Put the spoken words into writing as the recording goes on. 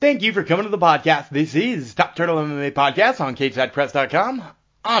Thank you for coming to the podcast. This is Top Turtle MMA Podcast on CageSidePress.com.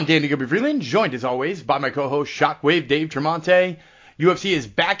 I'm Danny Gubby Freeland, joined as always by my co-host Shockwave Dave Tremonte. UFC is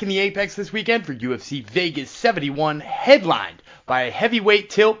back in the Apex this weekend for UFC Vegas 71, headlined by a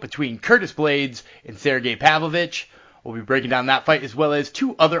heavyweight tilt between Curtis Blades and Sergey Pavlovich. We'll be breaking down that fight as well as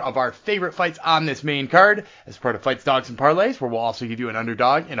two other of our favorite fights on this main card as part of Fights, Dogs, and Parlays, where we'll also give you an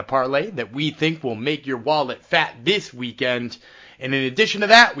underdog in a parlay that we think will make your wallet fat this weekend. And in addition to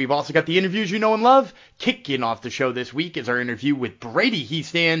that, we've also got the interviews you know and love. Kicking off the show this week is our interview with Brady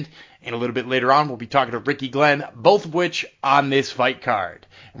Hiestand, and a little bit later on we'll be talking to Ricky Glenn, both of which on this fight card.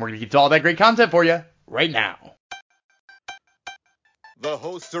 And we're going to get to all that great content for you right now. The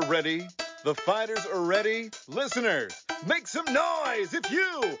hosts are ready. The fighters are ready. Listeners, make some noise if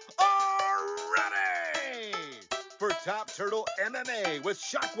you are ready for Top Turtle MMA with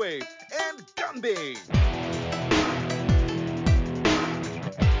Shockwave and Gumby.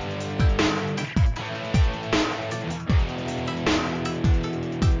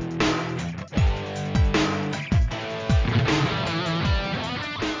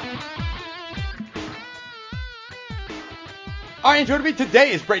 All right, joining me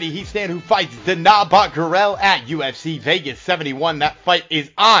today is Brady Hiestand, who fights Danabot Gurel at UFC Vegas 71. That fight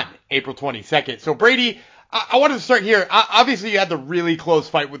is on April 22nd. So, Brady, I wanted to start here. Obviously, you had the really close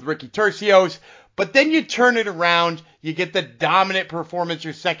fight with Ricky Turcios, but then you turn it around. You get the dominant performance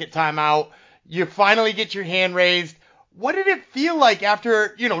your second time out. You finally get your hand raised. What did it feel like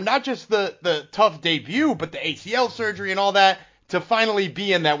after, not just the tough debut, but the ACL surgery and all that, to finally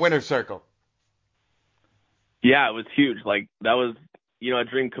be in that winner's circle? Yeah, it was huge. That was, a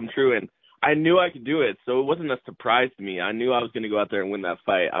dream come true. And I knew I could do it, so it wasn't a surprise to me. I knew I was going to go out there and win that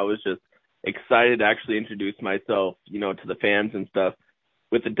fight. I was just excited to actually introduce myself, to the fans and stuff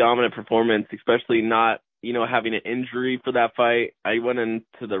with the dominant performance, especially not, having an injury for that fight. I went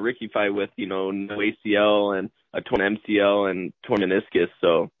into the Ricky fight with, no ACL and a torn MCL and torn meniscus.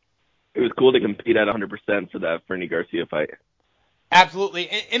 So it was cool to compete at 100% for that Fernie Garcia fight. Absolutely.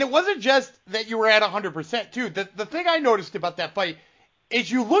 And it wasn't just that you were at 100%, too. The thing I noticed about that fight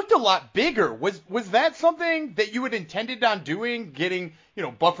is you looked a lot bigger. Was that something that you had intended on doing, getting,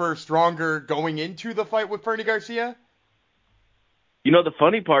 buffer, stronger going into the fight with Fernie Garcia? The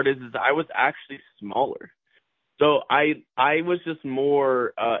funny part is I was actually smaller. So I was just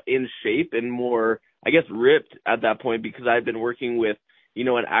more in shape and more, I guess, ripped at that point because I had been working with,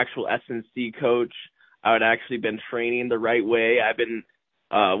 an actual S&C coach. I had actually been training the right way. I've been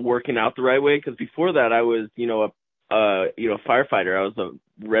working out the right way because before that I was, a firefighter. I was a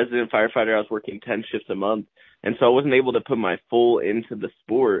resident firefighter. I was working 10 shifts a month, and so I wasn't able to put my full into the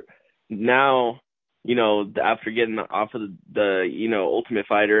sport. Now, after getting off of the Ultimate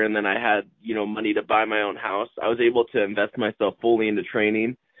Fighter, and then I had money to buy my own house, I was able to invest myself fully into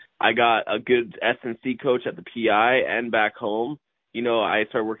training. I got a good S&C coach at the PI and back home. I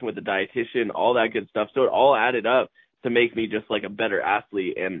started working with a dietitian, all that good stuff. So it all added up to make me just like a better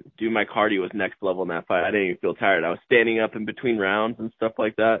athlete, and doing my cardio was next level in that fight. I didn't even feel tired. I was standing up in between rounds and stuff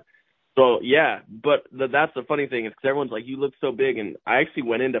like that. So yeah, but that's the funny thing is because everyone's like, you look so big. And I actually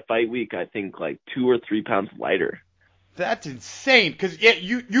went into fight week, I think 2 or 3 pounds lighter. That's insane because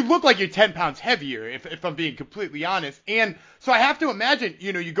you look like you're 10 pounds heavier, if I'm being completely honest. And so I have to imagine,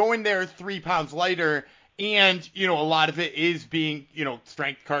 you go in there 3 pounds lighter, and, a lot of it is being,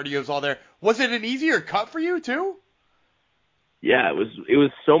 strength, cardio's all there. Was it an easier cut for you, too? Yeah, it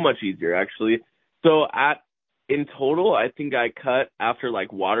was so much easier, actually. So in total, I think I cut after,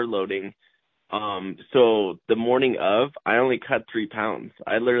 water loading. So the morning of, I only cut 3 pounds.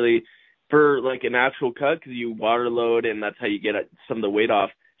 I literally, for, an actual cut, because you water load, and that's how you get some of the weight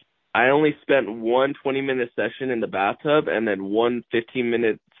off, I only spent one 20-minute session in the bathtub and then one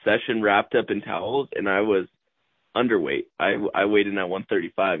 15-minute session wrapped up in towels, and I was underweight. I weighed in at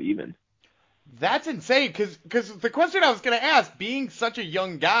 135 even. That's insane, because the question I was going to ask, being such a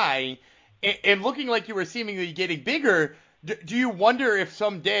young guy and looking like you were seemingly getting bigger, do you wonder if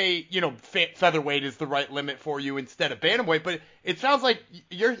someday, featherweight is the right limit for you instead of bantamweight? But it sounds like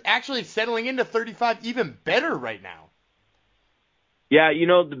you're actually settling into 35 even better right now. Yeah,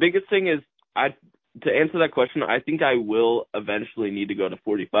 the biggest thing is, to answer that question, I think I will eventually need to go to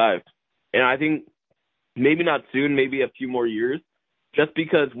 45. And I think maybe not soon, maybe a few more years, just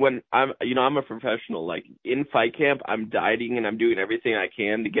because when I'm a professional, in fight camp, I'm dieting and I'm doing everything I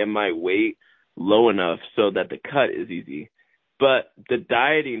can to get my weight low enough so that the cut is easy. But the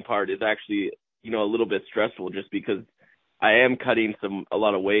dieting part is actually, a little bit stressful just because I am cutting a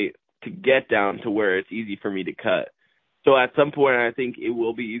lot of weight to get down to where it's easy for me to cut. So at some point, I think it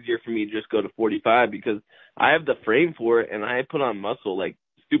will be easier for me to just go to 45 because I have the frame for it, and I put on muscle.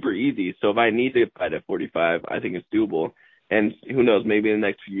 super easy. So if I need to fight at 45, I think it's doable. And who knows, maybe in the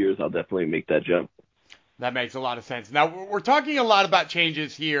next few years I'll definitely make that jump. That makes a lot of sense. Now, we're talking a lot about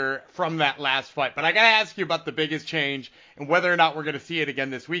changes here from that last fight, but I got to ask you about the biggest change and whether or not we're going to see it again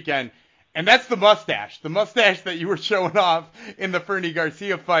this weekend. And that's the mustache. The mustache that you were showing off in the Fernie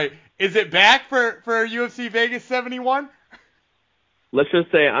Garcia fight. Is it back for UFC Vegas 71? Let's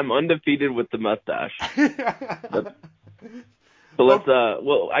just say I'm undefeated with the mustache. So let's,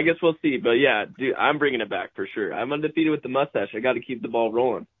 well, I guess we'll see. But yeah, dude, I'm bringing it back for sure. I'm undefeated with the mustache. I got to keep the ball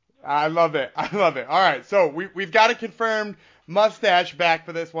rolling. I love it. I love it. All right, so we've got a confirmed mustache back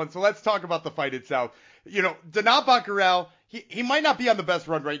for this one. So let's talk about the fight itself. You know, Danaa Bakkerel, he might not be on the best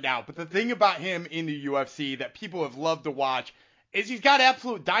run right now, but the thing about him in the UFC that people have loved to watch is he's got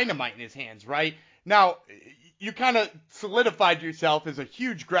absolute dynamite in his hands, right? Now, you kind of solidified yourself as a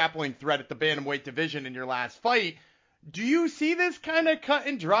huge grappling threat at the bantamweight division in your last fight. Do you see this kind of cut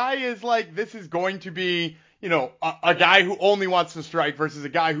and dry as like this is going to be, you know, a guy who only wants to strike versus a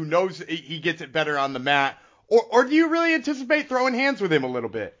guy who knows he gets it better on the mat? Or do you really anticipate throwing hands with him a little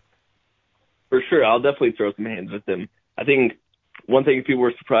bit? For sure, I'll definitely throw some hands with him. I think one thing people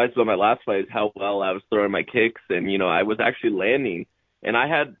were surprised about my last fight is how well I was throwing my kicks, and, you know, I was actually landing. And I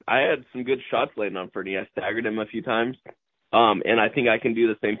had some good shots landing on Fernie. I staggered him a few times. And I think I can do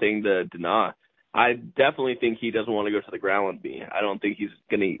the same thing to Danaa. I definitely think he doesn't want to go to the ground with me. I don't think he's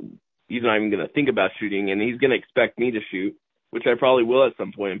not even going to think about shooting, and he's going to expect me to shoot, which I probably will at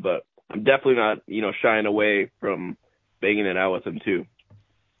some point, but I'm definitely not, you know, shying away from banging it out with him too.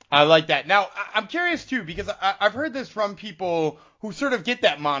 I like that. Now, I'm curious too, because I've heard this from people who sort of get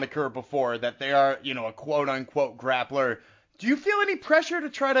that moniker before, that they are, you know, a quote unquote grappler. Do you feel any pressure to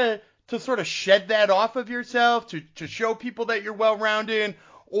try to sort of shed that off of yourself, to show people that you're well-rounded?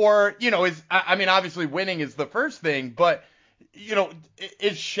 Or, you know, I mean, obviously winning is the first thing, but, you know,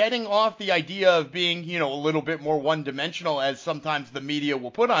 is shedding off the idea of being, you know, a little bit more one-dimensional, as sometimes the media will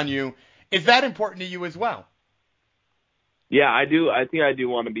put on you, is that important to you as well? Yeah, I do. I think I do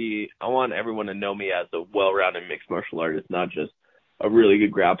want to I want everyone to know me as a well-rounded mixed martial artist, not just a really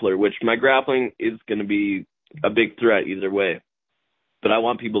good grappler, which my grappling is going to be a big threat either way. But I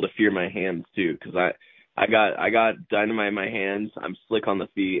want people to fear my hands too, because I got dynamite in my hands. I'm slick on the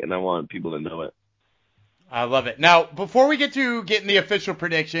feet, and I want people to know it. I love it. Now, before we get to getting the official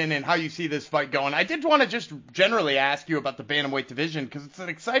prediction and how you see this fight going, I did want to just generally ask you about the bantamweight division, because it's an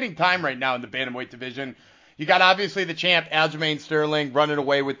exciting time right now in the bantamweight division. You got obviously the champ Aljamain Sterling running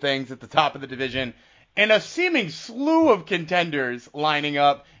away with things at the top of the division, and a seeming slew of contenders lining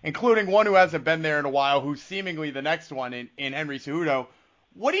up, including one who hasn't been there in a while, who's seemingly the next one in Henry Cejudo.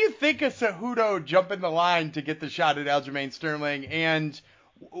 What do you think of Cejudo jumping the line to get the shot at Aljamain Sterling, and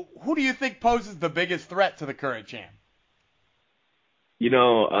who do you think poses the biggest threat to the current champ? You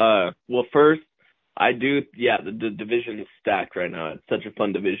know, well, first, the division is stacked right now. It's such a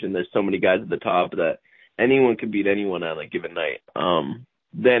fun division. There's so many guys at the top that anyone could beat anyone on a given night.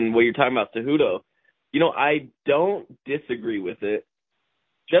 Then what you're talking about, Cejudo, you know, I don't disagree with it.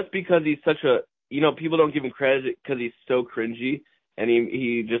 Just because he's such a, you know, people don't give him credit because he's so cringy, and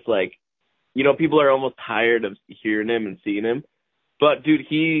he just like, you know, people are almost tired of hearing him and seeing him. But, dude,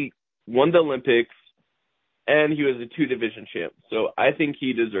 he won the Olympics, and he was a 2-division champ. So I think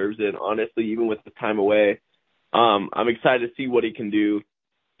he deserves it, honestly, even with the time away. I'm excited to see what he can do.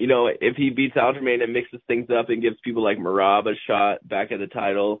 You know, if he beats Aljamain and mixes things up and gives people like Merab a shot back at the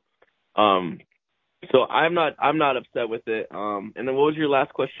title. So I'm not upset with it. And then what was your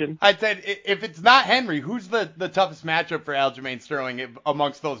last question? I said, if it's not Henry, who's the toughest matchup for Aljamain Sterling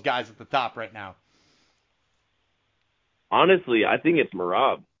amongst those guys at the top right now? Honestly, I think it's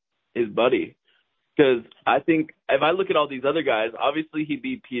Merab, his buddy. Because I think if I look at all these other guys, obviously he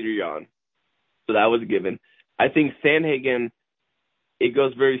beat Peter Yan. So that was a given. I think Sandhagen, it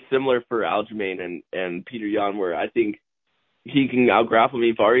goes very similar for Aljamain and Peter Yan, where I think he can out-grapple me.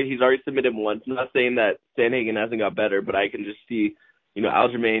 He's already submitted once. I'm not saying that Sandhagen hasn't got better, but I can just see, you know,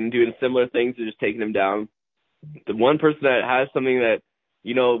 Aljamain doing similar things and just taking him down. The one person that has something that,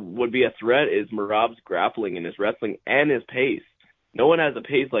 you know, would be a threat is Merab's grappling and his wrestling and his pace. No one has a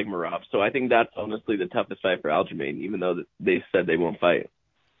pace like Merab, so I think that's honestly the toughest fight for Aljamain, even though they said they won't fight.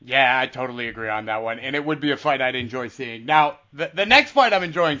 Yeah, I totally agree on that one, and it would be a fight I'd enjoy seeing. Now, the next fight I'm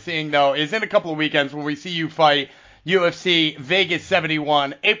enjoying seeing, though, is in a couple of weekends when we see you fight UFC Vegas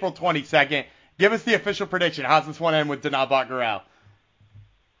 71, April 22nd. Give us the official prediction. How's this one end with Danaa Bakkerel?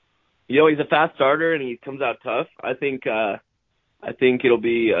 You know, he's a fast starter, and he comes out tough. I think it'll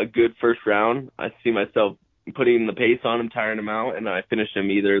be a good first round. I see myself putting the pace on him, tiring him out, and I finish him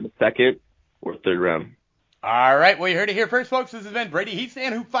either the second or third round. All right, well, you heard it here first, folks. This has been Brady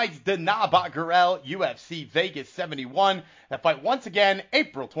Hiestand, who fights Danaa Batgarel, UFC Vegas 71. That fight once again,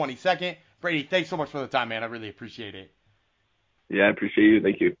 April 22nd. Brady, thanks so much for the time, man. I really appreciate it. Yeah, I appreciate you.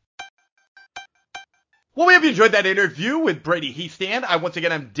 Thank you. Well, we hope you enjoyed that interview with Brady Hiestand. Once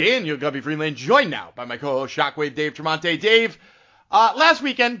again, I'm Daniel Gubby Freeland, joined now by my co-host Shockwave Dave Tremonte. Dave, last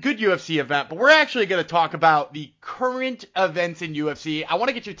weekend, good UFC event, but we're actually going to talk about the current events in UFC. I want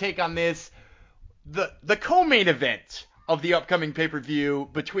to get your take on this. The co-main event of the upcoming pay-per-view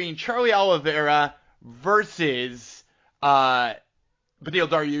between Charlie Oliveira versus Beneil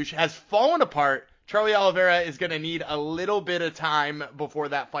Dariush has fallen apart. Charlie Oliveira is going to need a little bit of time before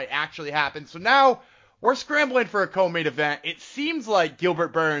that fight actually happens. So now we're scrambling for a co-main event. It seems like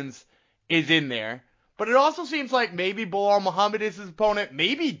Gilbert Burns is in there, but it also seems like maybe Belal Muhammad is his opponent.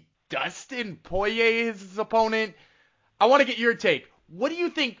 Maybe Dustin Poirier is his opponent. I want to get your take. What do you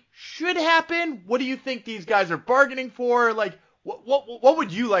think should happen? What do you think these guys are bargaining for? Like, what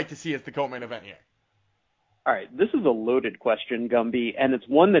would you like to see as the co-main event here? All right, this is a loaded question, Gumby, and it's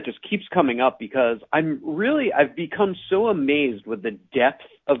one that just keeps coming up because I've become so amazed with the depth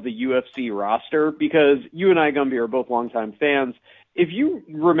of the UFC roster because you and I, Gumby, are both longtime fans. If you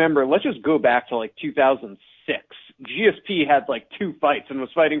remember, let's just go back to like 2006. GSP had like 2 fights and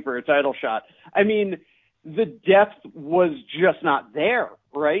was fighting for a title shot. I mean, the depth was just not there,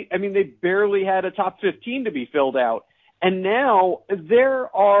 right? I mean, they barely had a top 15 to be filled out. And now there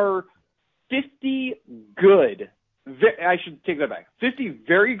are 50 good, I should take that back, 50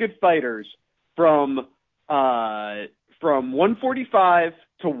 very good fighters from 145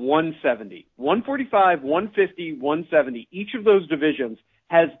 to 170. 145, 150, 170. Each of those divisions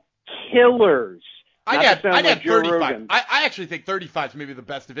has killers. I'd add 35. I actually think 35 is maybe the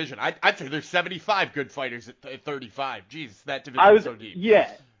best division. I'd say there's 75 good fighters at 35. Jeez, that division is so deep. Yeah,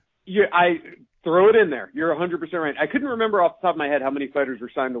 I throw it in there. You're 100% right. I couldn't remember off the top of my head how many fighters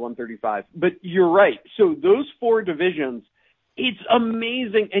were signed to 135, but you're right. So those 4 divisions, it's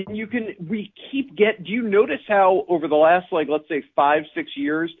amazing. And do you notice how over the last, like, let's say 5-6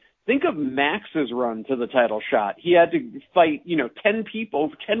 years, think of Max's run to the title shot. He had to fight, 10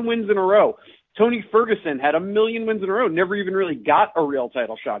 people, 10 wins in a row. Tony Ferguson had 1 million wins in a row, never even really got a real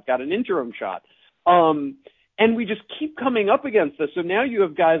title shot, got an interim shot. And we just keep coming up against this. So now you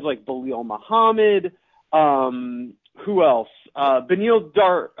have guys like Belal Muhammad, who else? Beneil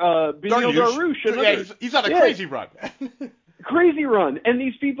Dariush. Yeah, he's on a crazy run. Crazy run. And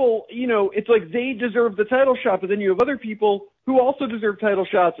these people, it's like they deserve the title shot, but then you have other people who also deserve title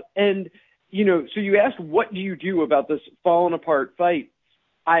shots. And, so you asked, what do you do about this fallen apart fight?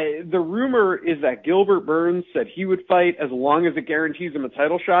 The rumor is that Gilbert Burns said he would fight as long as it guarantees him a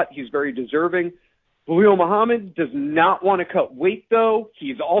title shot. He's very deserving. Belal Muhammad does not want to cut weight, though.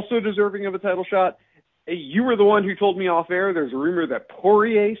 He's also deserving of a title shot. You were the one who told me off air there's a rumor that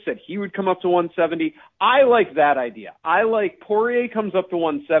Poirier said he would come up to 170. I like that idea. I like Poirier comes up to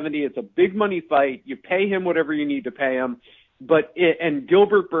 170. It's a big money fight. You pay him whatever you need to pay him. And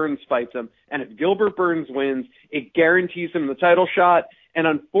Gilbert Burns fights him. And if Gilbert Burns wins, it guarantees him the title shot. And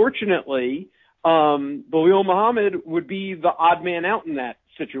unfortunately, Belal Muhammad would be the odd man out in that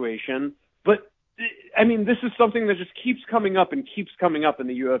situation. But, I mean, this is something that just keeps coming up and keeps coming up in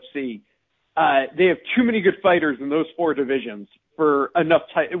the UFC. They have too many good fighters in those 4 divisions for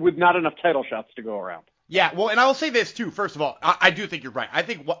with not enough title shots to go around. Yeah, well, and I will say this, too. First of all, I do think you're right. I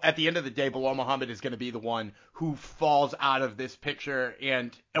think at the end of the day, Belal Muhammad is going to be the one who falls out of this picture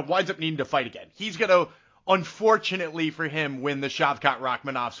and winds up needing to fight again. He's going to, unfortunately for him, win the Shavkat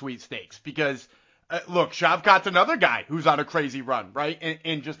Rakhmonov sweepstakes because, look, Shavkat's another guy who's on a crazy run, right,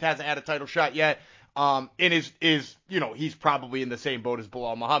 and just hasn't had a title shot yet, and he's probably in the same boat as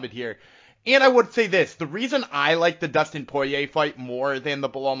Belal Muhammad here. And I would say this, the reason I like the Dustin Poirier fight more than the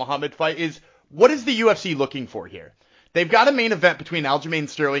Belal Muhammad fight is, what is the UFC looking for here? They've got a main event between Aljamain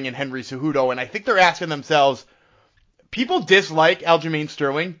Sterling and Henry Cejudo, and I think they're asking themselves, people dislike Aljamain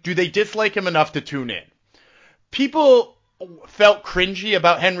Sterling. Do they dislike him enough to tune in? People felt cringy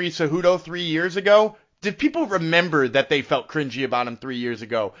about Henry Cejudo 3 years ago. Did people remember that they felt cringy about him 3 years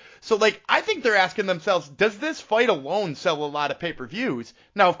ago? So, I think they're asking themselves, does this fight alone sell a lot of pay-per-views?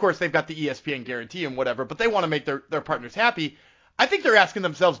 Now, of course, they've got the ESPN guarantee and whatever, but they want to make their partners happy. I think they're asking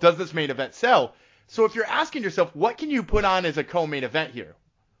themselves, does this main event sell? So if you're asking yourself, what can you put on as a co-main event here?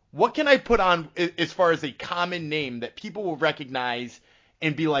 What can I put on as far as a common name that people will recognize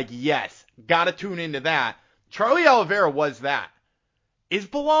and be like, yes, gotta tune into that? Charlie Oliveira was that. Is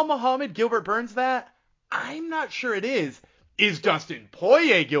Belal Muhammad Gilbert Burns that? I'm not sure it is. Is Dustin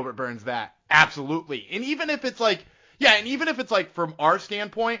Poirier Gilbert Burns that? Absolutely. And even if it's from our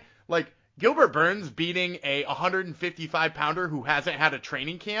standpoint, Gilbert Burns beating a 155-pounder who hasn't had a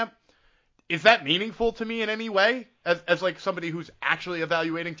training camp, is that meaningful to me in any way? As like somebody who's actually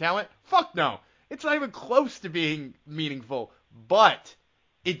evaluating talent? Fuck no. It's not even close to being meaningful, but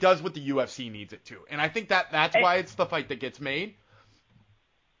it does what the UFC needs it to. And I think that's why it's the fight that gets made.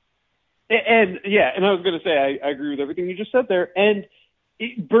 And I was going to say, I agree with everything you just said there. And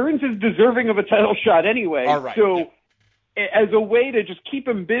Burns is deserving of a title shot anyway. All right. So as a way to just keep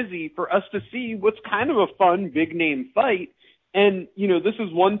him busy for us to see what's kind of a fun, big-name fight. And, this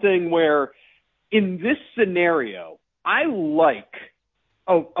is one thing where in this scenario, I like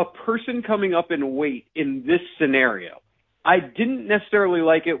a person coming up in weight in this scenario. I didn't necessarily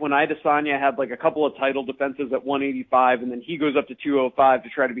like it when Adesanya had like a couple of title defenses at 185 and then he goes up to 205 to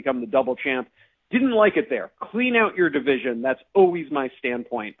try to become the double champ. Didn't like it there. Clean out your division. That's always my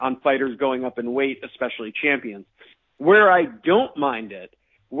standpoint on fighters going up in weight, especially champions. Where I don't mind it,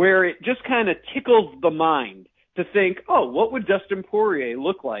 where it just kind of tickles the mind to think, oh, what would Dustin Poirier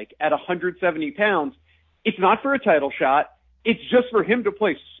look like at 170 pounds? It's not for a title shot. It's just for him to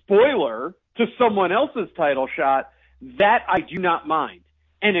play spoiler to someone else's title shot. That I do not mind.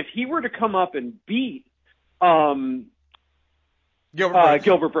 And if he were to come up and beat Gilbert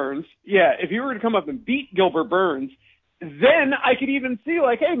Burns, if he were to come up and beat Gilbert Burns, then I could even see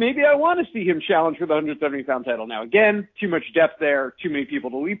like, hey, maybe I want to see him challenge for the 170-pound title. Now, again, too much depth there, too many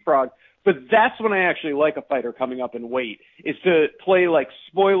people to leapfrog. But that's when I actually like a fighter coming up in weight, is to play like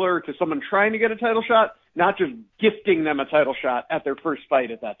spoiler to someone trying to get a title shot, not just gifting them a title shot at their first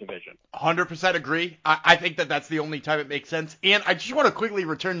fight at that division. 100% agree. I think that's the only time it makes sense. And I just want to quickly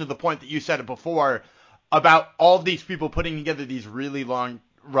return to the point that you said it before about all of these people putting together these really long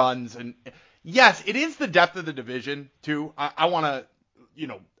runs. And yes, it is the depth of the division, too. I want to,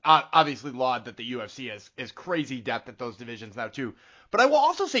 obviously laud that the UFC has crazy depth at those divisions now, too. But I will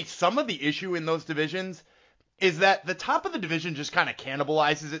also say some of the issue in those divisions is that the top of the division just kind of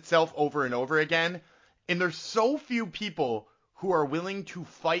cannibalizes itself over and over again. And there's so few people who are willing to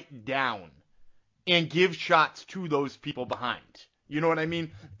fight down and give shots to those people behind. You know what I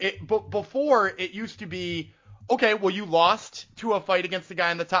mean? But before, it used to be, okay, well, you lost to a fight against the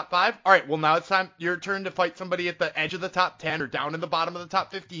guy in the top 5. All right, well, now it's your turn to fight somebody at the edge of the top 10 or down in the bottom of the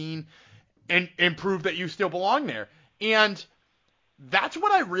top 15 and prove that you still belong there. And that's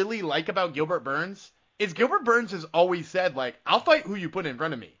what I really like about Gilbert Burns, is Gilbert Burns has always said, like, I'll fight who you put in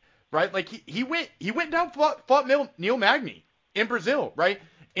front of me, right? Like, he went down, fought Neil Magny in Brazil, right?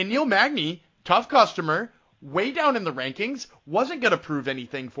 And Neil Magny, tough customer, way down in the rankings, wasn't going to prove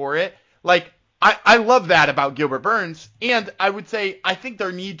anything for it. Like, I love that about Gilbert Burns, and I would say I think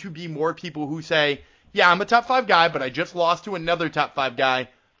there need to be more people who say, yeah, I'm a top 5 guy, but I just lost to another top 5 guy.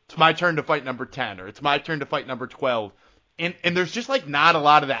 It's my turn to fight number 10, or it's my turn to fight number 12. And there's just like not a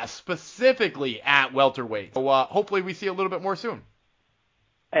lot of that, specifically at welterweight. So hopefully we see a little bit more soon.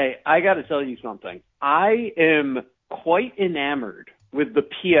 Hey, I got to tell you something. I am quite enamored with the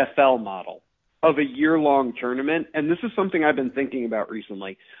PFL model of a year-long tournament, and this is something I've been thinking about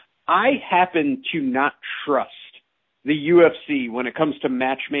recently. I happen to not trust the UFC when it comes to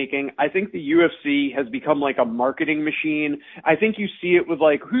matchmaking. I think the UFC has become like a marketing machine. I think you see it with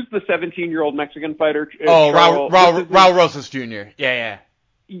like, who's the 17-year-old Mexican fighter? Raul Rosas Jr. Yeah.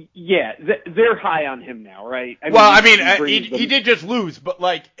 Yeah, they're high on him now, right? He did just lose, but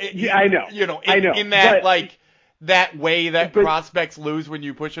like, I know. In that, like, that way that prospects lose when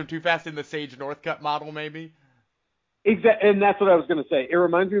you push them too fast, in the Sage Northcutt model, maybe. Exactly, and that's what I was going to say. It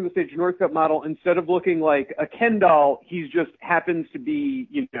reminds me of the Sage Northcutt model. Instead of looking like a Ken doll, he's just happens to be,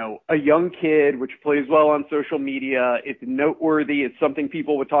 a young kid, which plays well on social media. It's noteworthy. It's something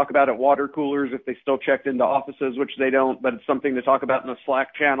people would talk about at water coolers if they still checked into offices, which they don't, but it's something to talk about in the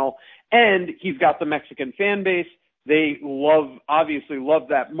Slack channel. And he's got the Mexican fan base. They obviously love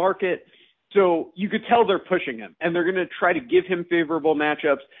that market. So you could tell they're pushing him, and they're going to try to give him favorable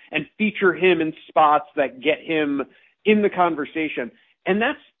matchups and feature him in spots that get him in the conversation. And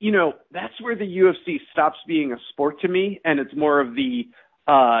that's where the UFC stops being a sport to me, and it's more of the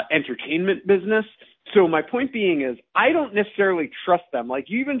entertainment business. So my point being is, I don't necessarily trust them. Like,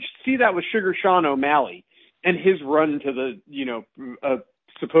 you even see that with Sugar Sean O'Malley and his run to the,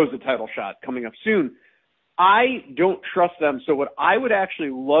 supposed title shot coming up soon. I don't trust them. So what I would actually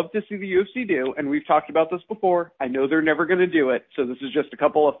love to see the UFC do, and we've talked about this before, I know they're never going to do it, so this is just a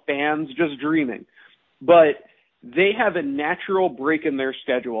couple of fans just dreaming, but they have a natural break in their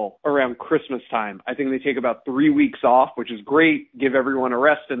schedule around Christmas time. I think they take about 3 weeks off, which is great. Give everyone a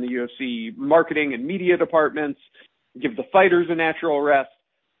rest in the UFC marketing and media departments. Give the fighters a natural rest.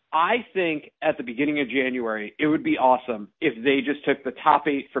 I think at the beginning of January, it would be awesome if they just took the top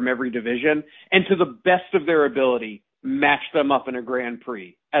 8 from every division and to the best of their ability, match them up in a Grand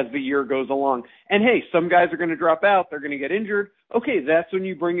Prix as the year goes along. And hey, some guys are going to drop out. They're going to get injured. Okay, that's when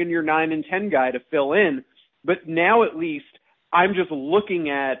you bring in your 9 and 10 guy to fill in. But now at least I'm just looking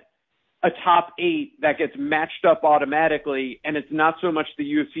at a top 8 that gets matched up automatically, and it's not so much the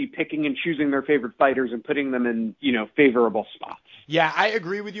UFC picking and choosing their favorite fighters and putting them in, favorable spots. Yeah, I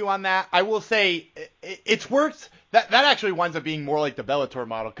agree with you on that. I will say it's worked. That actually winds up being more like the Bellator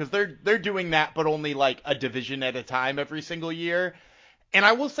model because they're doing that, but only like a division at a time every single year. And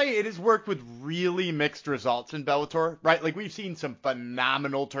I will say it has worked with really mixed results in Bellator, right? Like we've seen some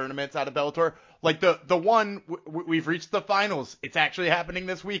phenomenal tournaments out of Bellator. Like the one we've reached the finals. It's actually happening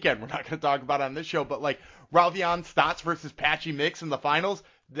this weekend. We're not going to talk about it on this show, but like Ralphion Stotts versus Patchy Mix in the finals,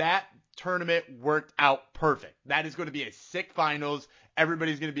 that tournament worked out perfect. That is going to be a sick finals.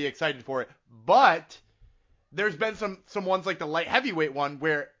 Everybody's going to be excited for it. But there's been some ones like the light heavyweight one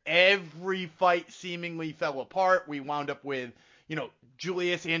where every fight seemingly fell apart. We wound up with,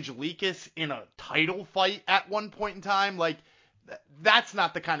 Julius Angelikas in a title fight at one point in time. Like, that's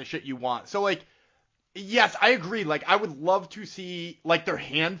not the kind of shit you want. So, like, yes, I agree. Like, I would love to see, like, their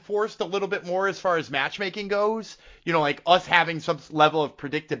hand forced a little bit more as far as matchmaking goes. Like, us having some level of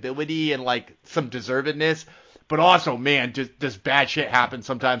predictability and, like, some deservedness. But also, man, does bad shit happen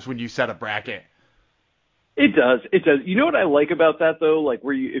sometimes when you set a bracket. It does. It does. You know what I like about that, though? Like,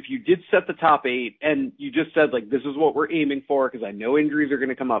 if you did set the top 8 and you just said, like, this is what we're aiming for because I know injuries are going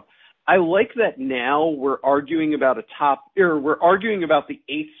to come up. I like that now we're arguing about we're arguing about the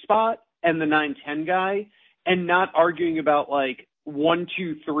 8th spot and the 9-10 guy and not arguing about, like, 1,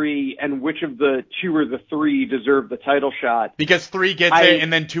 2, 3 and which of the 2 or the 3 deserve the title shot. Because 3 gets it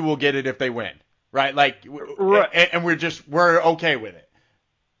and then 2 will get it if they win, right? Like, right. And we're okay with it.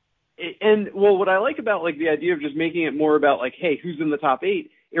 And, well, what I like about, like, the idea of just making it more about, like, hey, who's in the top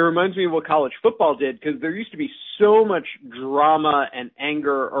 8, it reminds me of what college football did because there used to be so much drama and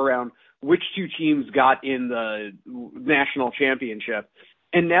anger around which 2 teams got in the national championship.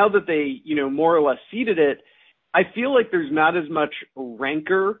 And now that they, more or less seeded it, I feel like there's not as much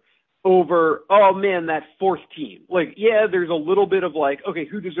rancor over, oh, man, that 4th team. Like, yeah, there's a little bit of, like, okay,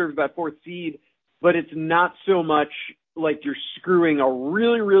 who deserves that 4th seed? But it's not so much like you're screwing a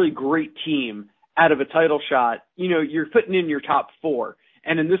really, really great team out of a title shot. You're putting in your top 4.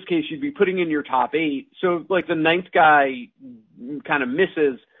 And in this case, you'd be putting in your top 8. So, like, the 9th guy kind of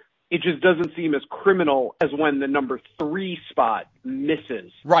misses. It just doesn't seem as criminal as when the number 3 spot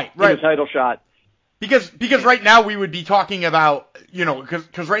misses right. in a title shot. Because right now we would be talking about,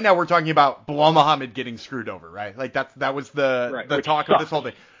 because right now we're talking about Bilal Muhammad getting screwed over, right? Like that was the talk of this whole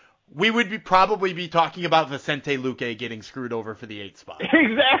thing. We would probably be talking about Vicente Luque getting screwed over for the 8th spot.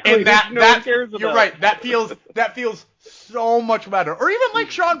 Exactly. And that one cares about. You're right. That feels so much better. Or even like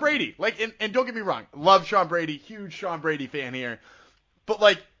Sean Brady. Like, and don't get me wrong, love Sean Brady, huge Sean Brady fan here. But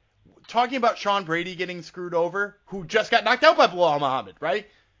like talking about Sean Brady getting screwed over, who just got knocked out by Bilal Muhammad, right?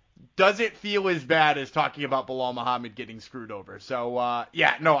 Does it feel as bad as talking about Bilal Muhammad getting screwed over? So I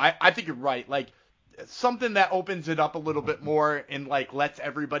think you're right. Like, something that opens it up a little bit more and like lets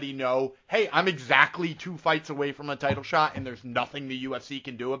everybody know, hey, I'm exactly 2 fights away from a title shot and there's nothing the UFC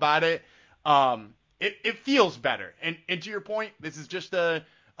can do about it. It feels better. And to your point, this is just a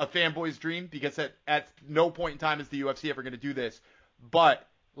fanboy's dream because at no point in time is the UFC ever going to do this. But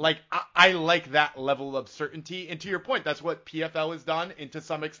like I like that level of certainty. And to your point, that's what PFL has done, and to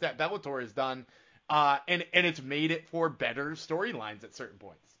some extent Bellator has done. And it's made it for better storylines at certain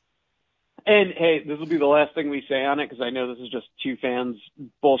points. And, hey, this will be the last thing we say on it because I know this is just 2 fans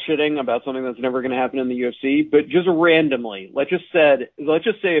bullshitting about something that's never going to happen in the UFC. But just randomly, let's just say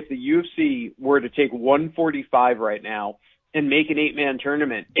if the UFC were to take 145 right now and make an 8-man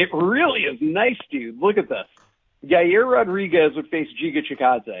tournament, it really is nice, dude. Look at this. Yair Rodriguez would face Giga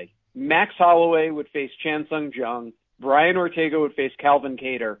Chikadze. Max Holloway would face Chan Sung Jung. Brian Ortega would face Calvin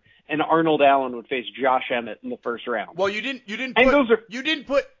Kattar. And Arnold Allen would face Josh Emmett in the first round. Well, you didn't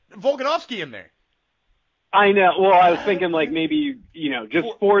put Volkanovski in there. I know. Well, I was thinking like maybe, just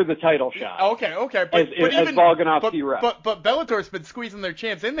for the title shot. Okay. But as Volkanovski rep. But Bellator's been squeezing their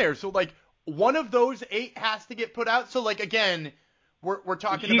chance in there. So, like, one of those 8 has to get put out. So, like, again, we're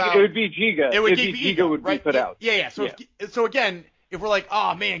talking about... It would be Giga. Giga would be put out. Yeah. So, again, if we're like,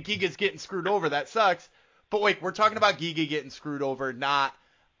 oh, man, Giga's getting screwed over, that sucks. But, wait, we're talking about Giga getting screwed over, not...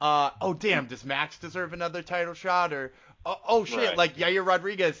 oh, damn, does Max deserve another title shot? Or, oh shit, right. Like Yair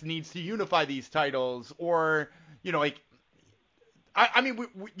Rodriguez needs to unify these titles. Or, like, I mean,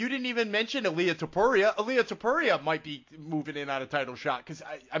 you didn't even mention Ilia Topuria. Ilia Topuria might be moving in on a title shot because,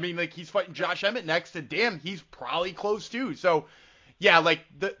 I mean, like, he's fighting Josh Emmett next, and damn, he's probably close too. So, yeah, like,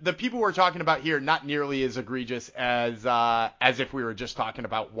 the people we're talking about here, not nearly as egregious as if we were just talking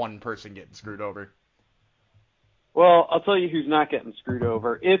about one person getting screwed over. Well, I'll tell you who's not getting screwed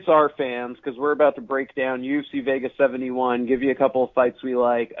over. It's our fans, because we're about to break down UFC Vegas 71, give you a couple of fights we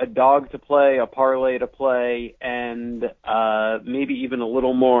like, a dog to play, a parlay to play, and maybe even a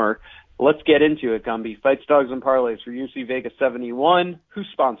little more. Let's get into it, Gumby. Fights, dogs, and parlays for UFC Vegas 71. Who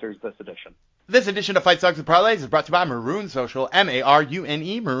sponsors this edition? This edition of Fights, Dogs, and Parlays is brought to you by Maroon Social,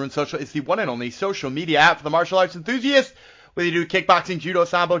 M-A-R-U-N-E. Maroon Social is the one and only social media app for the martial arts enthusiast. Whether you do kickboxing, judo,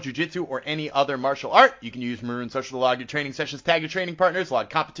 sambo, jiu-jitsu, or any other martial art, you can use Maroon Social to log your training sessions, tag your training partners, log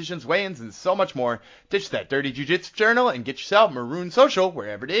competitions, weigh-ins, and so much more. Ditch that dirty jiu-jitsu journal and get yourself Maroon Social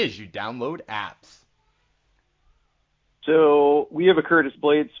wherever it is you download apps. So we have a Curtis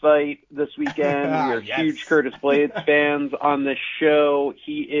Blades fight this weekend. We are Yes. huge Curtis Blades fans on this show.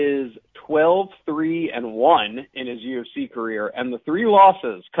 He is 12-3-1 in his UFC career, and the 3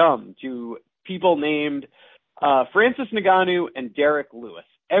 losses come to people named Francis Ngannou and Derek Lewis.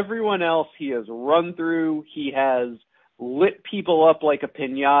 Everyone else he has run through. He has lit people up like a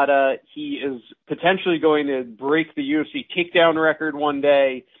piñata. He is potentially going to break the UFC takedown record one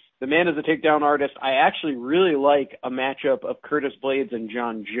day. The man is a takedown artist. I actually really like a matchup of Curtis Blades and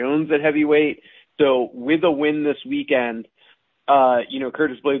John Jones at heavyweight. So with a win this weekend,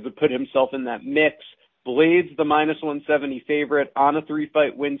 Curtis Blades would put himself in that mix. Blades, the -170 favorite on a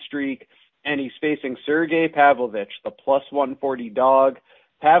 3-fight win streak, and he's facing Sergey Pavlovich, the +140 dog.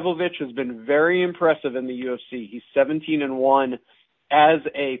 Pavlovich has been very impressive in the UFC. He's 17-1 as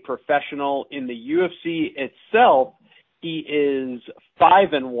a professional. In the UFC itself, he is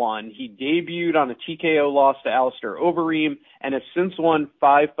 5-1. He debuted on a TKO loss to Alistair Overeem and has since won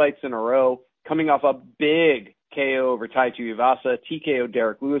 5 fights in a row, coming off a big KO over Tai Tuivasa, TKO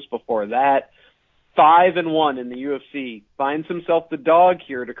Derek Lewis before that. 5-1 in the UFC, finds himself the dog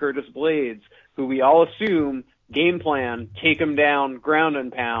here to Curtis Blades, who we all assume, game plan, take him down, ground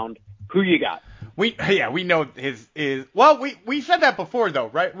and pound. Who you got? We know his well, we said that before though,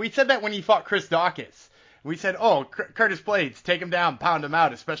 right? We said that when he fought Chris Daukaus. We said, oh, Curtis Blades, take him down, pound him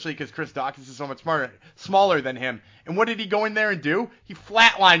out, especially because Chris Daukaus is so much smaller than him. And what did he go in there and do? He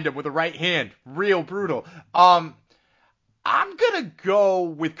flatlined him with a right hand. Real brutal. I'm going to go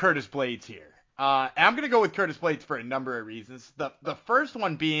with Curtis Blades here. I'm going to go with Curtis Blades for a number of reasons. The first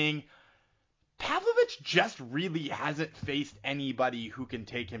one being Pavlovich just really hasn't faced anybody who can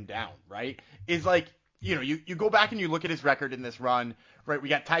take him down, right? Is like, you go back and you look at his record in this run, right? We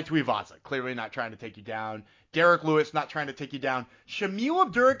got Tai Tuivasa, clearly not trying to take you down. Derek Lewis, not trying to take you down.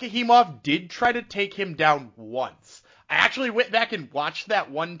 Shamil Abdurakhimov did try to take him down once. I actually went back and watched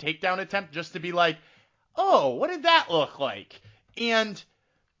that one takedown attempt just to be like, oh, what did that look like? And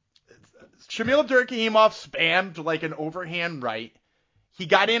Shamil Abdurakhimov spammed like an overhand right. He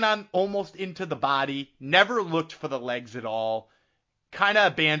got in on almost into the body, never looked for the legs at all, kind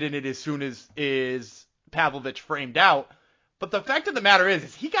of abandoned it as soon as Pavlovich framed out. But the fact of the matter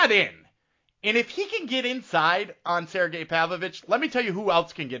is he got in. And if he can get inside on Sergey Pavlovich, let me tell you who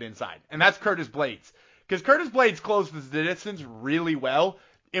else can get inside. And that's Curtis Blades. Because Curtis Blades closes the distance really well.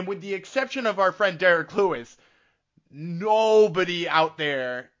 And with the exception of our friend Derek Lewis, nobody out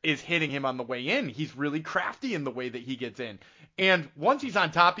there is hitting him on the way in. He's really crafty in the way that he gets in. And once he's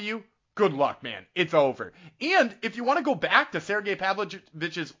on top of you, good luck, man. It's over. And if you want to go back to Sergey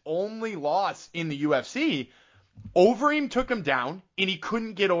Pavlovich's only loss in the UFC, Overeem took him down, and he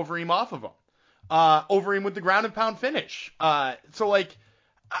couldn't get Overeem off of him. Overeem with the ground and pound finish. So, like,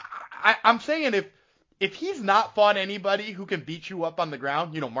 I'm saying if he's not fought anybody who can beat you up on the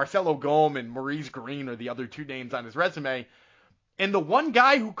ground, Marcelo Gome and Maurice Green are the other 2 names on his resume, and the one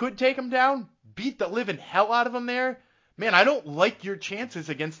guy who could take him down beat the living hell out of him there, man, I don't like your chances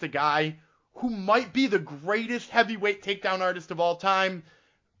against a guy who might be the greatest heavyweight takedown artist of all time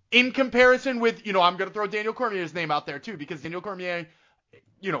in comparison with, I'm going to throw Daniel Cormier's name out there too, because Daniel Cormier,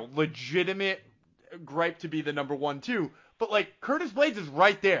 legitimate gripe to be the number 1 too, but like Curtis Blades is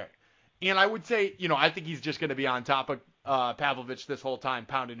right there. And I would say, I think he's just going to be on top of Pavlovich this whole time,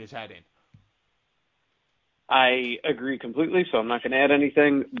 pounding his head in. I agree completely, so I'm not going to add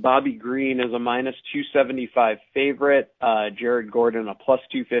anything. Bobby Green is a -275 favorite. Jared Gordon, a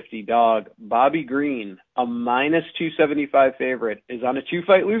 +250 dog. Bobby Green, a -275 favorite, is on a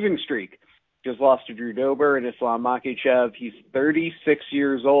 2-fight losing streak. Just lost to Drew Dober and Islam Makhachev. He's 36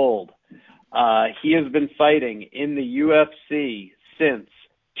 years old. He has been fighting in the UFC since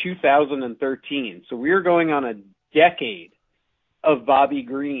 2013. So we are going on a decade of Bobby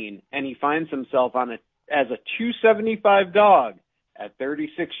Green, and he finds himself as a 275 dog at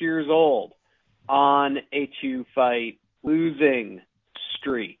 36 years old on a 2-fight losing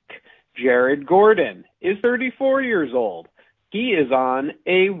streak. Jared Gordon is 34 years old. He is on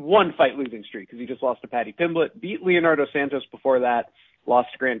a 1-fight losing streak because he just lost to Paddy Pimblett, beat Leonardo Santos before that,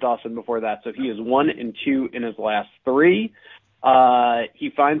 lost to Grant Dawson before that. So he is 1-2 in his last 3. He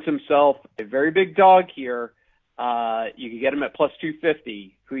finds himself a very big dog here. You can get him at plus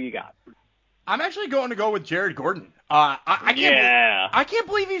 250. Who you got? I'm actually going to go with Jared Gordon. I can't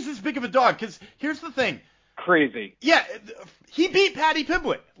believe he's this big of a dog, because here's the thing. Crazy. Yeah, he beat Paddy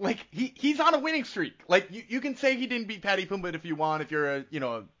Pimblett. Like, he's on a winning streak. Like, you can say he didn't beat Paddy Pimblett if you want, if you're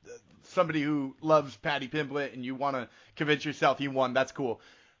somebody who loves Paddy Pimblett and you want to convince yourself he won, that's cool.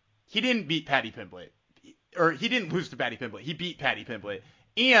 He didn't beat Paddy Pimblett. Or he didn't lose to Paddy Pimblett. He beat Paddy Pimblett.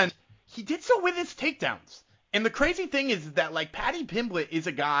 And he did so with his takedowns. And the crazy thing is that, like, Paddy Pimblett is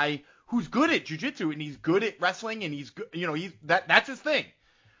a guy who's good at jiu-jitsu and he's good at wrestling and he's good, that's his thing.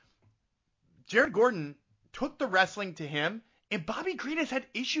 Jared Gordon took the wrestling to him, and Bobby Green has had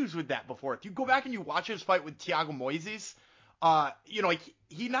issues with that before. If you go back and you watch his fight with Thiago Moises,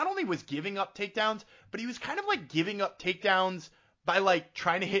 he not only was giving up takedowns, but he was kind of like giving up takedowns by like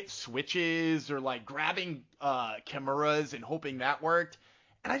trying to hit switches or like grabbing Kimuras and hoping that worked.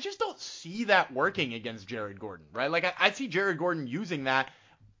 And I just don't see that working against Jared Gordon, right? Like I see Jared Gordon using that.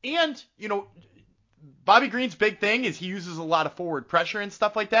 And, Bobby Green's big thing is he uses a lot of forward pressure and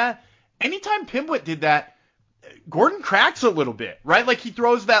stuff like that. Anytime Pimblett did that, Gordon cracks a little bit, right? Like he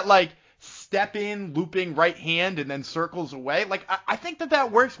throws that like step in, looping right hand and then circles away. Like I think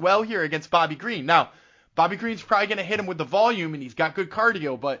that works well here against Bobby Green. Now, Bobby Green's probably going to hit him with the volume and he's got good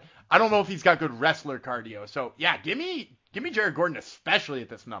cardio, but I don't know if he's got good wrestler cardio. So yeah, give me Jared Gordon, especially at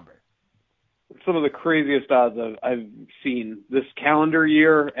this number. Some of the craziest odds I've seen this calendar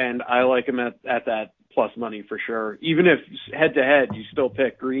year, and I like him at that plus money for sure. Even if head to head you still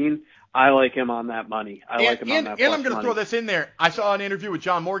pick Green, I like him on that money. And I'm going to throw this in there. I saw an interview with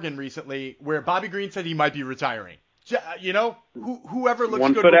John Morgan recently where Bobby Green said he might be retiring. Whoever looks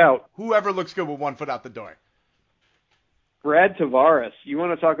one good foot out. Whoever looks good with 1 foot out the door. Brad Tavares. You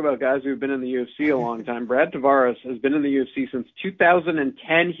want to talk about guys who've been in the UFC a long time. Brad Tavares has been in the UFC since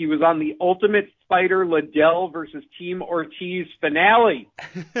 2010. He was on the Ultimate Fighter Liddell versus Team Ortiz finale.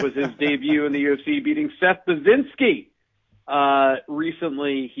 Was his debut in the UFC, beating Seth Baczynski.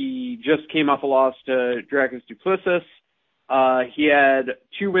 Recently, he just came off a loss to Dracus Duplessis. He had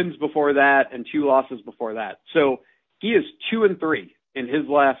 2 wins before that and 2 losses before that. So he is 2-3 in his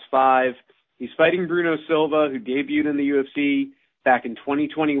last 5. He's fighting Bruno Silva, who debuted in the UFC back in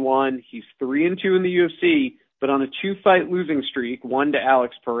 2021. He's 3-2 in the UFC, but on a 2-fight losing streak, 1 to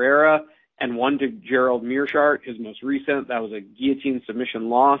Alex Pereira and 1 to Gerald Meerschaert, his most recent. That was a guillotine submission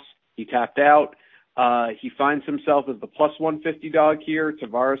loss. He tapped out. He finds himself as the plus 150 dog here.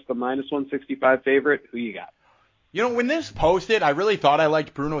 Tavares, the minus 165 favorite. Who you got? When this posted, I really thought I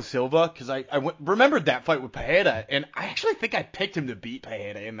liked Bruno Silva because I remembered that fight with Pereira, and I actually think I picked him to beat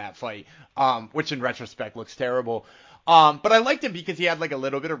Pereira in that fight, which in retrospect looks terrible. But I liked him because he had like a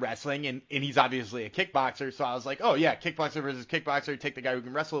little bit of wrestling, and he's obviously a kickboxer, so I was like, oh yeah, kickboxer versus kickboxer, take the guy who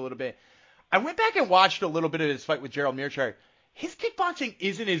can wrestle a little bit. I went back and watched a little bit of his fight with Gerald Meerschaert. His kickboxing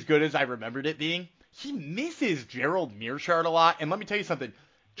isn't as good as I remembered it being. He misses Gerald Meerschaert a lot, and let me tell you something.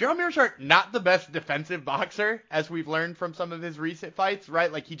 Gerald Meerschaert, not the best defensive boxer, as we've learned from some of his recent fights,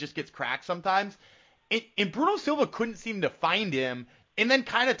 right? Like, he just gets cracked sometimes. And Bruno Silva couldn't seem to find him, and then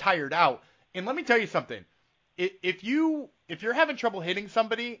kind of tired out. And let me tell you something. If you're having trouble hitting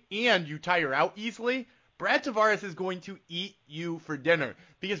somebody and you tire out easily, Brad Tavares is going to eat you for dinner.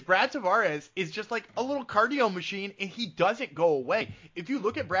 Because Brad Tavares is just like a little cardio machine, and he doesn't go away. If you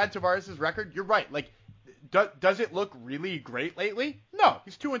look at Brad Tavares' record, you're right. Like, does it look really great lately? No,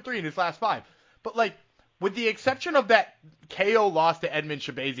 he's 2-3 in his last 5. But like, with the exception of that KO loss to Edmund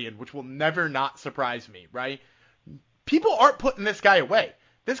Shabazian, which will never not surprise me, right? People aren't putting this guy away.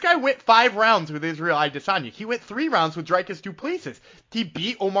 This guy went 5 rounds with Israel Adesanya. He went 3 rounds with Dricus Duplessis. He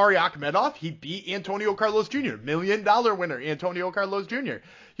beat Omari Akhmedov. He beat Antonio Carlos Jr., $1 million winner Antonio Carlos Jr.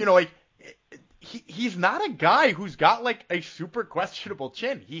 He's not a guy who's got like a super questionable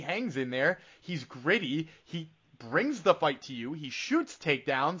chin. He hangs in there. He's gritty. He brings the fight to you. He shoots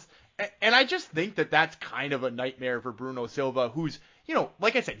takedowns. And I just think that that's kind of a nightmare for Bruno Silva, who's,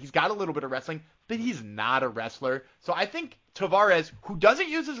 like I said, he's got a little bit of wrestling, but he's not a wrestler. So I think Tavares, who doesn't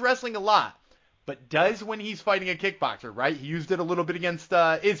use his wrestling a lot, but does when he's fighting a kickboxer, right? He used it a little bit against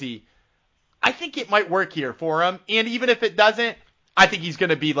Izzy. I think it might work here for him. And even if it doesn't, I think he's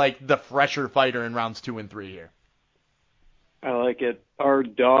going to be like the fresher fighter in rounds 2 and 3 here. I like it. Our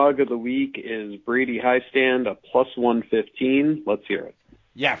dog of the week is Brady Hiestand, a +115. Let's hear it.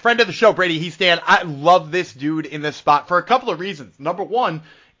 Yeah, friend of the show, Brady Hiestand. I love this dude in this spot for a couple of reasons. Number one,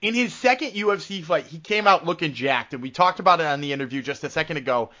 in his second UFC fight, he came out looking jacked, and we talked about it on the interview just a second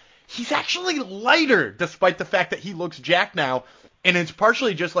ago. He's actually lighter, despite the fact that he looks jacked now, and it's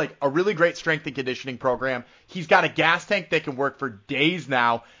partially just like a really great strength and conditioning program. He's got a gas tank that can work for days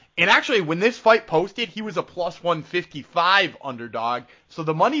now. And actually, when this fight posted, he was a +155 underdog. So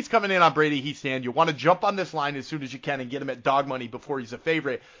the money's coming in on Brady Hiestand. You want to jump on this line as soon as you can and get him at dog money before he's a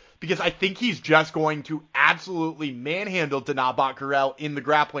favorite, because I think he's just going to absolutely manhandle Danaa Batgarel in the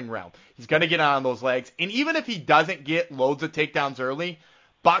grappling realm. He's going to get on those legs. And even if he doesn't get loads of takedowns early,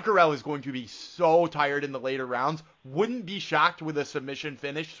 Batgarel is going to be so tired in the later rounds. Wouldn't be shocked with a submission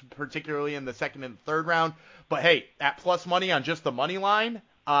finish, particularly in the second and third round. But hey, at plus money on just the money line,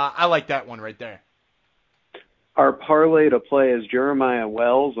 I like that one right there. Our parlay to play is Jeremiah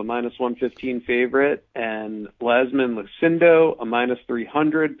Wells, a -115 favorite, and Lasman Lucindo, a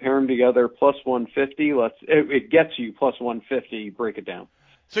 -300. Pair them together, +150. It gets you +150. Break it down.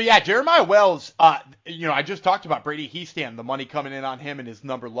 So yeah, Jeremiah Wells, I just talked about Brady Hiestand, the money coming in on him and his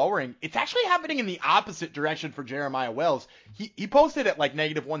number lowering. It's actually happening in the opposite direction for Jeremiah Wells. He posted at like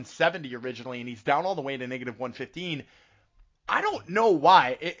 -170 originally, and he's down all the way to -115. I don't know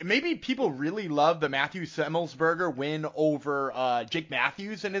why. Maybe people really love the Matthew Semmelsberger win over Jake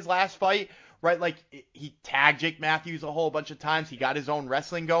Matthews in his last fight, right? Like, he tagged Jake Matthews a whole bunch of times. He got his own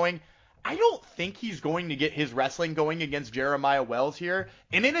wrestling going. I don't think he's going to get his wrestling going against Jeremiah Wells here.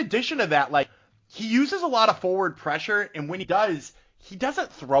 And in addition to that, like, he uses a lot of forward pressure, and when he does, he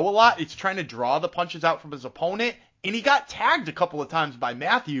doesn't throw a lot. It's trying to draw the punches out from his opponent, and he got tagged a couple of times by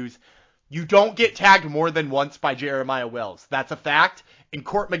Matthews. You don't get tagged more than once by Jeremiah Wells. That's a fact. And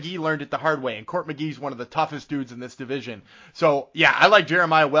Court McGee learned it the hard way. And Court McGee's one of the toughest dudes in this division. So, yeah, I like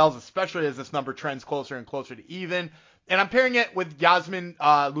Jeremiah Wells, especially as this number trends closer and closer to even. And I'm pairing it with Yasmin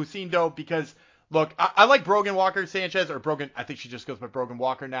Lucindo because, look, I like Brogan Walker Sanchez, or Brogan, I think she just goes by Brogan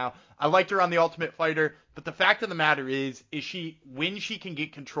Walker now. I liked her on The Ultimate Fighter. But the fact of the matter is when she can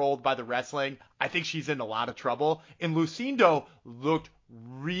get controlled by the wrestling, I think she's in a lot of trouble. And Lucindo looked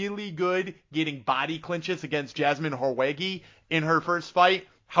really good getting body clinches against Jasmine Horwegi in her first fight.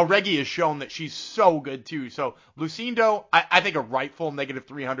 Horwegi has shown that she's so good too. So Lucindo, I think a rightful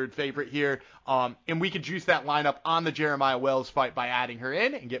 -300 favorite here. And we could juice that lineup on the Jeremiah Wells fight by adding her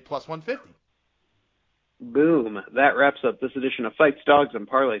in and get +150. Boom. That wraps up this edition of Fights, Dogs, and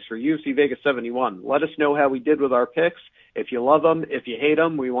Parlays for UFC Vegas 71. Let us know how we did with our picks. If you love them, if you hate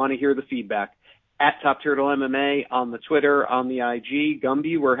them, we want to hear the feedback. At Top Turtle MMA on the Twitter, on the IG.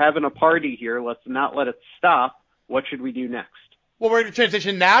 Gumby, we're having a party here. Let's not let it stop. What should we do next? Well, we're going to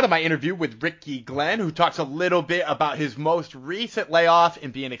transition now to my interview with Ricky Glenn, who talks a little bit about his most recent layoff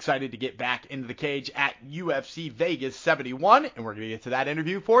and being excited to get back into the cage at UFC Vegas 71. And we're going to get to that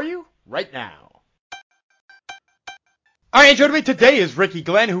interview for you right now. All right, joining me today is Ricky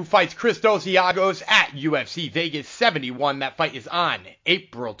Glenn, who fights Chris Dosiagos at UFC Vegas 71. That fight is on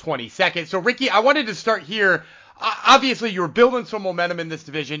April 22nd. So, Ricky, I wanted to start here. Obviously, you were building some momentum in this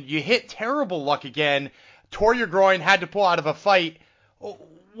division. You hit terrible luck again, tore your groin, had to pull out of a fight.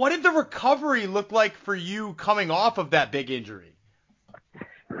 What did the recovery look like for you coming off of that big injury?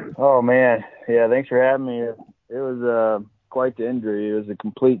 Oh, man. Yeah, thanks for having me. It was quite the injury. It was a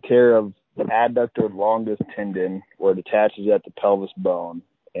complete tear of the adductor longus tendon where it attaches at the pelvis bone,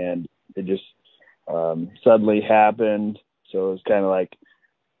 and it just suddenly happened. So it was kind of like,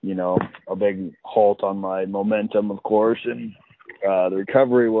 a big halt on my momentum, of course, and the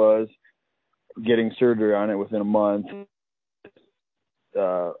recovery was getting surgery on it within a month,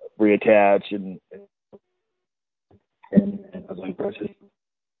 reattach, and I was like, precious.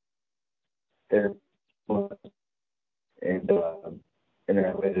 And then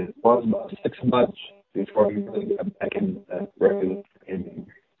I waited about 6 months before we really got back in regular training.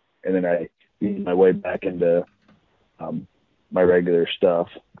 And then I eased my way back into my regular stuff.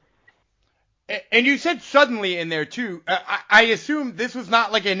 And you said suddenly in there, too. I assume this was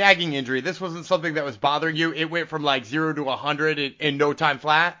not like a nagging injury. This wasn't something that was bothering you. It went from like 0 to 100 in no time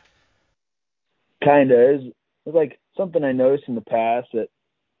flat? Kind of. It was like something I noticed in the past that,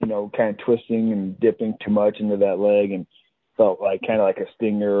 kind of twisting and dipping too much into that leg, and felt like kind of like a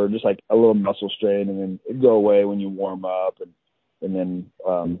stinger or just like a little muscle strain, and then it'd go away when you warm up. And then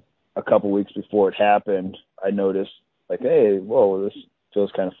a couple weeks before it happened, I noticed like, hey, whoa, this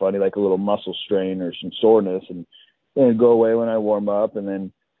feels kind of funny, like a little muscle strain or some soreness, and then it'd go away when I warm up. And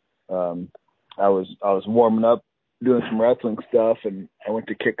then I was warming up, doing some wrestling stuff, and I went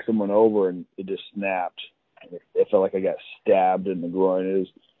to kick someone over, and it just snapped. it felt like I got stabbed in the groin. It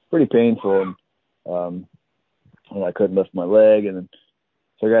was pretty painful, and I couldn't lift my leg. And then,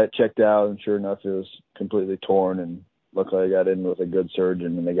 so I got it checked out, and sure enough, it was completely torn. And luckily, I got in with a good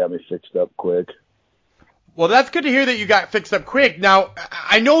surgeon, and they got me fixed up quick. Well, that's good to hear that you got fixed up quick. Now,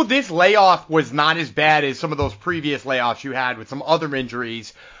 I know this layoff was not as bad as some of those previous layoffs you had with some other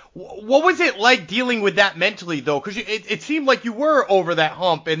injuries. What was it like dealing with that mentally, though? Because it seemed like you were over that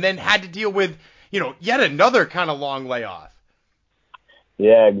hump and then had to deal with, yet another kind of long layoff.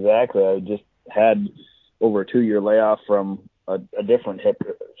 Yeah, exactly. I just had over a 2-year layoff from a different hip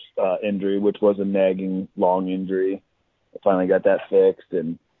injury, which was a nagging long injury. I finally got that fixed,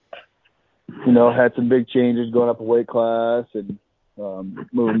 and had some big changes going up a weight class and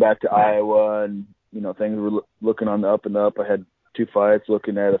moving back to Iowa, and things were looking on the up and up. I had 2 fights,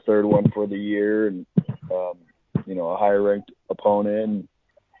 looking at a third one for the year, and a higher ranked opponent,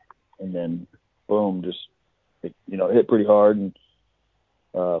 and then boom, just it hit pretty hard, and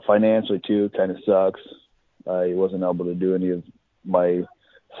financially too, kind of sucks. I wasn't able to do any of my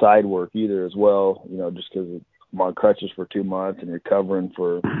side work either as well, just because I'm on crutches for 2 months and recovering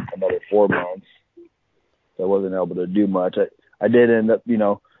for another 4 months. So I wasn't able to do much. I did end up,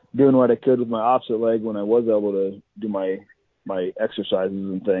 doing what I could with my opposite leg when I was able to do my exercises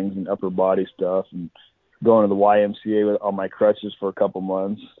and things and upper body stuff, and going to the YMCA on my crutches for a couple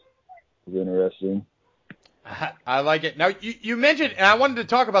months. It was interesting. I like it. Now, you mentioned, and I wanted to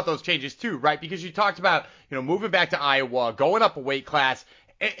talk about those changes too, right? Because you talked about, moving back to Iowa, going up a weight class,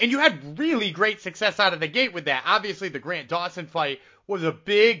 and you had really great success out of the gate with that. Obviously, the Grant Dawson fight was a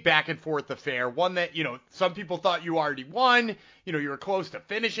big back and forth affair, one that, some people thought you already won, you were close to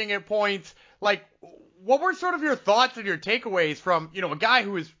finishing at points. Like, what were sort of your thoughts and your takeaways from, a guy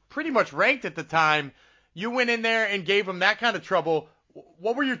who was pretty much ranked at the time? You went in there and gave him that kind of trouble.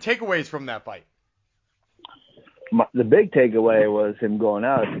 What were your takeaways from that fight? The big takeaway was him going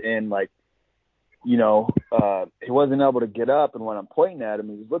out and he wasn't able to get up, and when I'm pointing at him,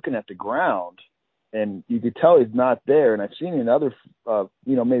 he was looking at the ground, and you could tell he's not there. And I've seen in other,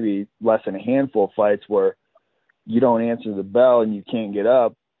 maybe less than a handful of fights where you don't answer the bell and you can't get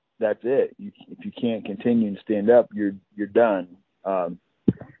up. That's it. If you can't continue and stand up, you're done. And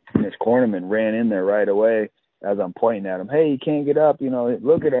his cornerman ran in there right away as I'm pointing at him. Hey, he can't get up.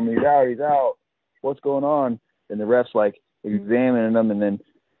 Look at him. He's out. What's going on? And the ref's examining him, and then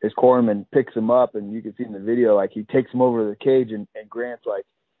his cornerman picks him up, and you can see in the video, he takes him over to the cage, and Grant's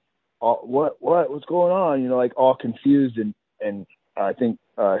what's going on? All confused, and I think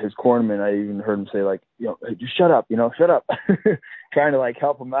his cornerman, I even heard him say hey, just shut up, shut up, trying to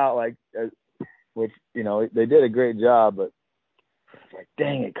help him out, which they did a great job, but it's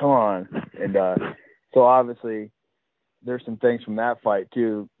dang it, come on. And so obviously there's some things from that fight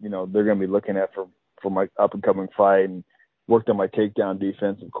too, they're going to be looking at for my up and coming fight, and worked on my takedown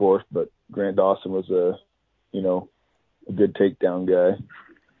defense, of course, but Grant Dawson was a good takedown guy.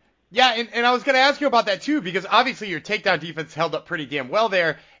 Yeah, and I was going to ask you about that too, because obviously your takedown defense held up pretty damn well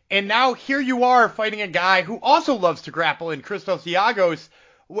there, and now here you are fighting a guy who also loves to grapple in Christos Giagos.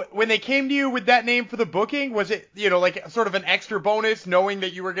 When they came to you with that name for the booking, was it, sort of an extra bonus knowing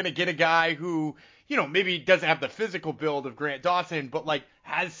that you were going to get a guy who, maybe doesn't have the physical build of Grant Dawson, but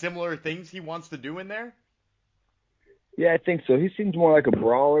has similar things he wants to do in there? Yeah, I think so. He seems more like a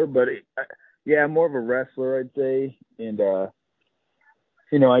brawler, but more of a wrestler, I'd say. And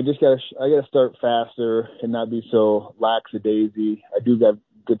I just gotta start faster and not be so lackadaisy. I do got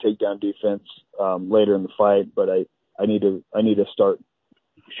good takedown defense later in the fight, but I need to start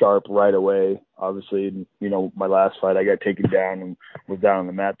sharp right away. Obviously, my last fight I got taken down and was down on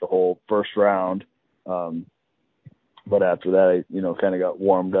the mat the whole first round. But after that, I kind of got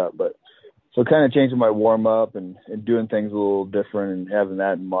warmed up. But so kind of changing my warm up and doing things a little different and having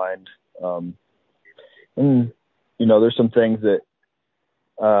that in mind. And there's some things that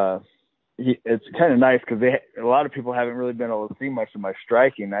it's kind of nice because a lot of people haven't really been able to see much of my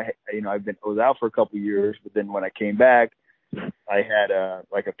striking. I was out for a couple of years, but then when I came back, I had a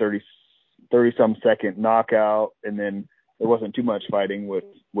 30 some second knockout, and then there wasn't too much fighting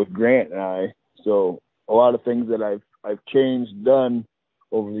with Grant and I. So a lot of things that I've changed, done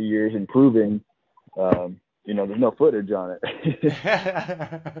over the years, improving. There's no footage on it.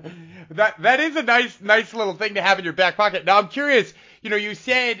 That is a nice little thing to have in your back pocket. Now I'm curious, you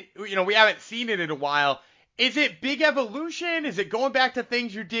said, we haven't seen it in a while. Is it big evolution? Is it going back to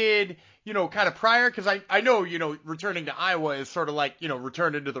things you did, kind of prior? Because I know, returning to Iowa is sort of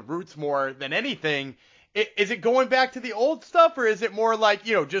returning to the roots more than anything. Is it going back to the old stuff, or is it more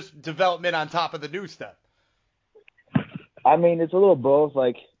just development on top of the new stuff? I mean, it's a little both.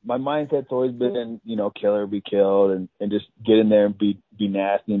 Like, my mindset's always been, kill or be killed, and just get in there and be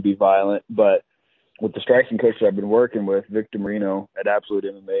nasty and be violent. But with the striking coach that I've been working with, Victor Marino at Absolute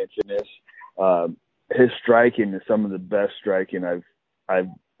MMA and Fitness, his striking is some of the best striking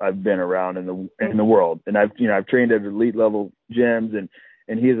I've been around in the world. And I've trained at elite level gyms,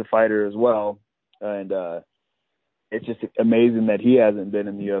 and he's a fighter as well. And it's just amazing that he hasn't been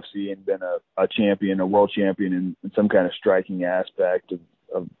in the UFC and been a champion, a world champion in some kind of striking aspect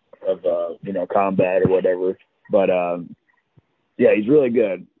of combat or whatever. But yeah, he's really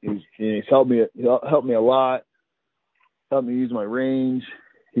good. He's helped me a lot. Helped me use my range.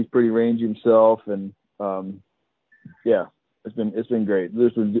 He's pretty rangy himself, and yeah, it's been great.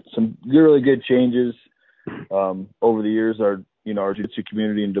 There's been some really good changes over the years. Our jiu-jitsu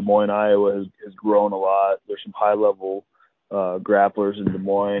community in Des Moines, Iowa has grown a lot. There's some high-level grapplers in Des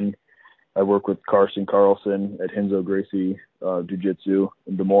Moines. I work with Carson Carlson at Henzo Gracie Jiu-Jitsu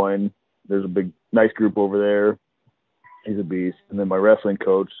in Des Moines. There's a nice group over there. He's a beast. And then my wrestling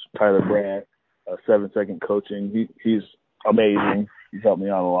coach, Tyler Brandt, 7 Second Coaching. He's amazing. He's helped me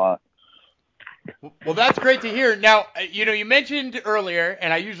out a lot. Well, that's great to hear. Now, you mentioned earlier,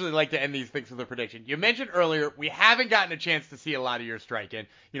 and I usually like to end these things with a prediction. You mentioned earlier we haven't gotten a chance to see a lot of your striking.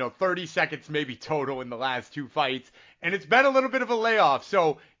 30 seconds maybe total in the last 2 fights, and it's been a little bit of a layoff.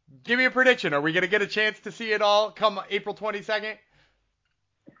 So give me a prediction. Are we going to get a chance to see it all come April 22nd?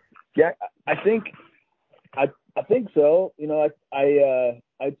 Yeah, I think so.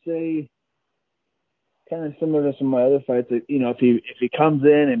 I'd say kind of similar to some of my other fights. That, if he comes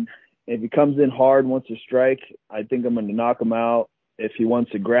in and if he comes in hard and wants to strike, I think I'm going to knock him out. If he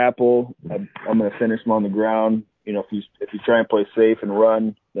wants to grapple, I'm going to finish him on the ground. If you try and play safe and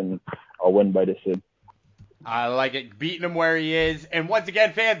run, then I'll win by decision. I like it. Beating him where he is. And once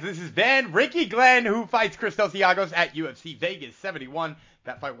again, fans, this has been Ricky Glenn, who fights Christos Thiagos at UFC Vegas 71.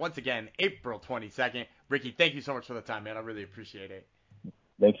 That fight, once again, April 22nd. Ricky, thank you so much for the time, man. I really appreciate it.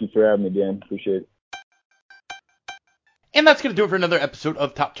 Thank you for having me, Dan. Appreciate it. And that's going to do it for another episode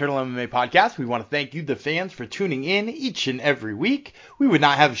of Top Turtle MMA Podcast. We want to thank you, the fans, for tuning in each and every week. We would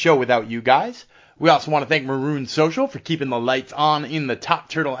not have a show without you guys. We also want to thank Maroon Social for keeping the lights on in the Top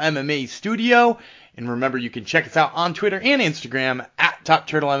Turtle MMA studio. And remember, you can check us out on Twitter and Instagram at Top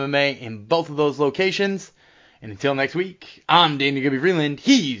Turtle MMA in both of those locations. And until next week, I'm Danny Gibby Freeland.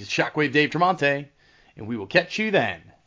 He's Shockwave Dave Tremonte. And we will catch you then.